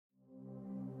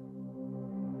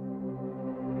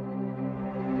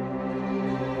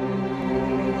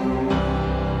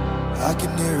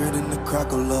can hear it in the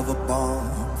crackle of a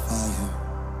bonfire,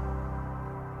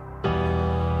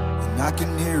 and I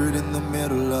can hear it in the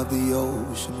middle of the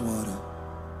ocean water.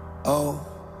 Oh,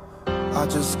 I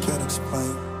just can't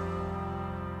explain,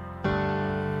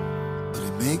 but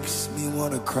it makes me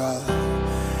wanna cry.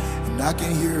 And I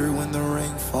can hear it when the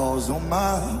rain falls on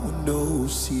my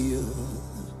windowsill,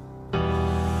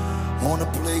 on a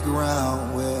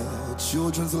playground where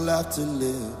children's laughter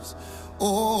lives.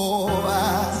 Oh,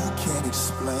 I can't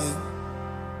explain,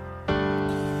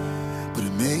 but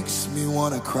it makes me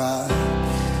wanna cry.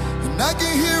 And I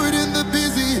can hear it in the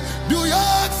busy New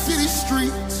York City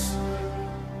streets,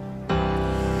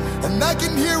 and I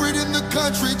can hear it in the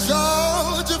country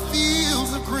Georgia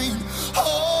fields of green.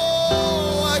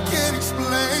 Oh, I can't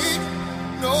explain,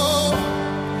 no,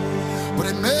 but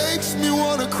it makes me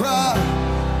wanna cry.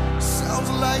 Sounds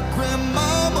like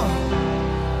grandmama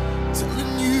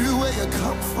telling you where you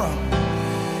come from.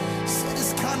 Said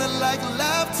it's kinda like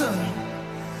laughter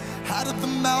out of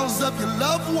the mouths of your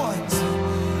loved ones,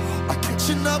 or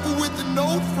catching up with an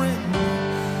old friend,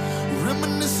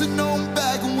 reminiscing on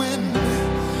back when.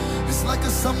 It's like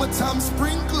a summertime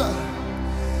sprinkler,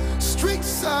 street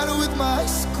side with my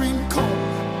ice cream cone.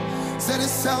 Said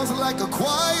it sounds like a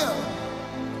choir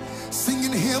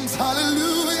singing hymns,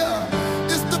 hallelujah.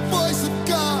 It's the voice of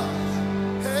God.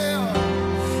 Hell,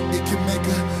 it can make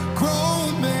a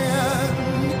grown man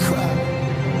cry.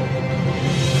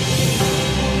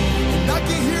 And I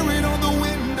can hear it on the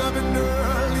wind of an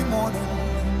early morning,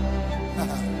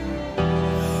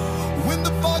 when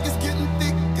the fog is getting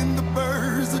thick and the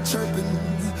birds are chirping.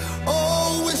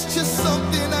 Oh, it's just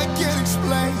something I can't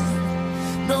explain,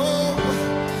 no,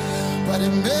 but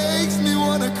it makes me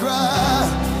wanna cry.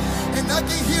 And I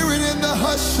can hear it in the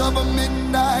hush of a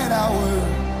midnight hour,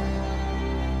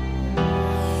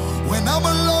 when I'm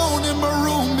alone in my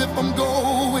room if I'm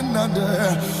going under.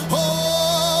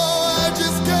 Oh, I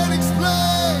just can't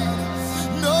explain,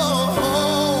 no,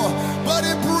 but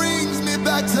it brings me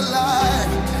back to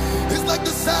life. It's like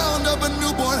the sound of a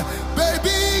newborn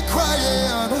baby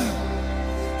crying,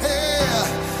 yeah,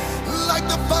 like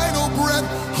the final breath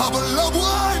of a loved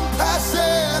one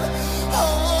passing.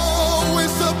 Oh,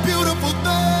 it's a beautiful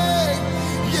thing,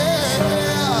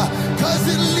 yeah, 'cause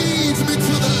it leads me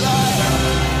to the light.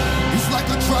 It's like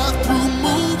a drive-through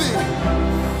movie,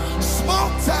 small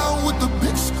town with the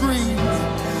big screen,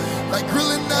 like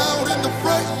grilling out in the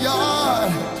front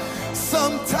yard.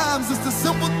 Sometimes it's the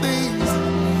simple things,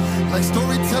 like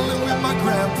storytelling with my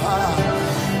grandpa.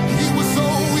 He was so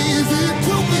easy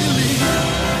to believe,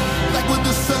 like when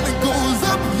the sun goes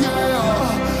up,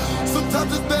 yeah. Sometimes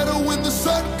it's better when the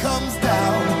sun comes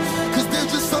down, 'cause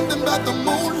there's just something about the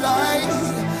moonlight,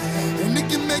 and it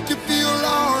can make you feel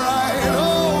alright.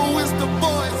 Oh, it's the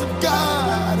voice of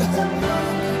God,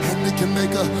 and it can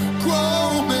make a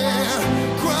grown man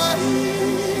cry.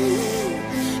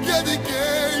 Yes, it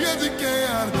can, yes, it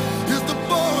can. It's the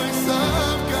voice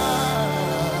of God.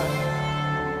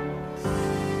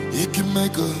 It can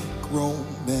make a grown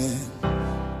man